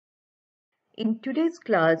In today's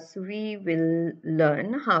class, we will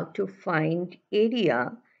learn how to find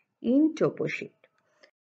area in toposheet.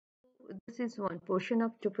 This is one portion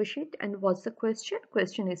of toposheet, and what's the question?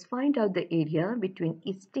 Question is find out the area between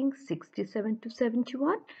easting 67 to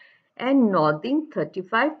 71 and northing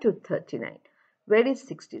 35 to 39. Where is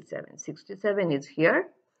 67? 67 is here,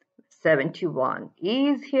 71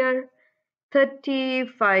 is here,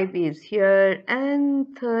 35 is here,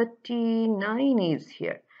 and 39 is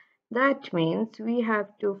here. That means we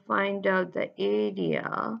have to find out the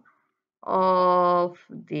area of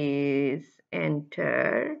this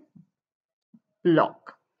entire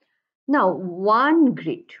block. Now, one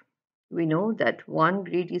grid. We know that one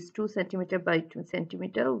grid is 2 centimeter by 2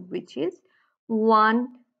 centimeter, which is 1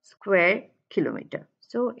 square kilometer.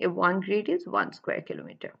 So, a one grid is 1 square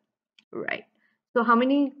kilometer, right? So, how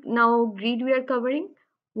many now grid we are covering?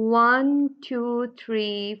 1, 2,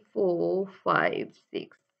 3, 4, 5,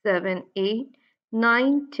 6, 7, 8,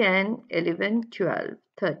 9, 10, 11, 12,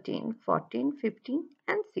 13, 14, 15,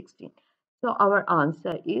 and 16. So, our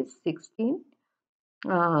answer is 16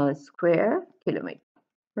 square kilometer,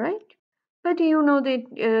 right? But you know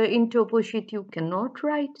that in toposheet you cannot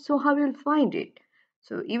write, so how will find it?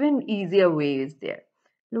 So even easier way is there.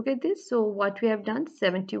 Look at this. So what we have done,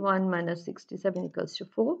 71 minus 67 equals to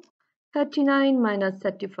 4. 39 minus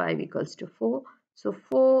 35 equals to 4. So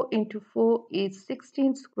 4 into 4 is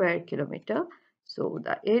 16 square kilometer. So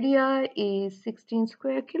the area is 16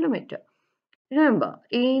 square kilometer. Remember,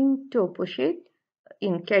 in toposheet,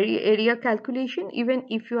 in area calculation, even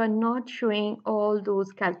if you are not showing all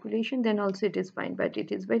those calculation, then also it is fine, but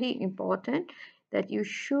it is very important that you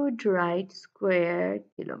should write square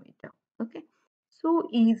kilometer. Okay, so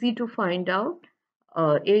easy to find out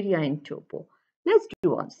area in topo. Let's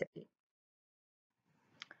do one second.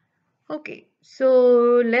 Okay,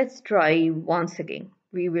 so let's try once again.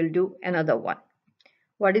 We will do another one.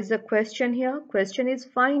 What is the question here? Question is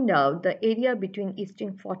find out the area between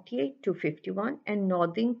easting 48 to 51 and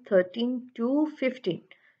northing 13 to 15.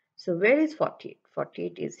 So where is 48?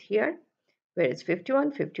 48 is here. Where is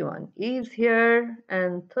 51? 51 is here,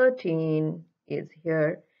 and 13 is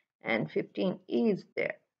here, and 15 is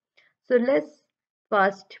there. So let's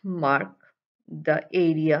first mark the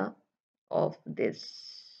area of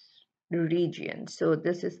this region. So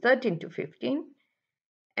this is 13 to 15.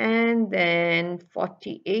 And then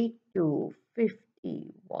 48 to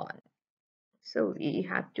 51. So we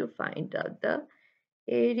have to find out the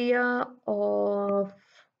area of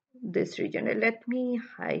this region. Let me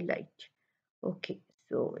highlight. Okay,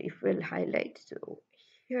 so if we'll highlight, so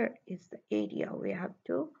here is the area we have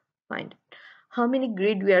to find. How many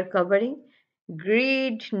grid we are covering?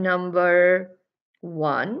 Grid number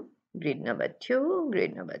 1, grid number 2,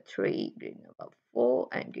 grid number 3, grid number 4,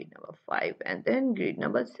 and grid number 5, and then grid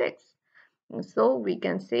number 6. So we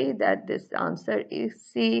can say that this answer is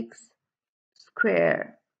 6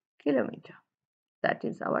 square kilometer. That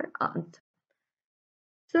is our answer.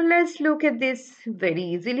 So let's look at this very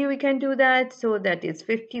easily. We can do that. So that is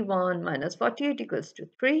 51 minus 48 equals to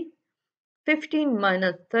 3. 15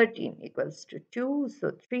 minus 13 equals to 2.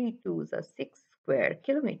 So 3 2s are 6 square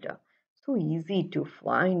kilometer. So easy to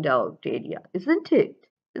find out area, isn't it?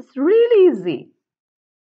 It's really easy.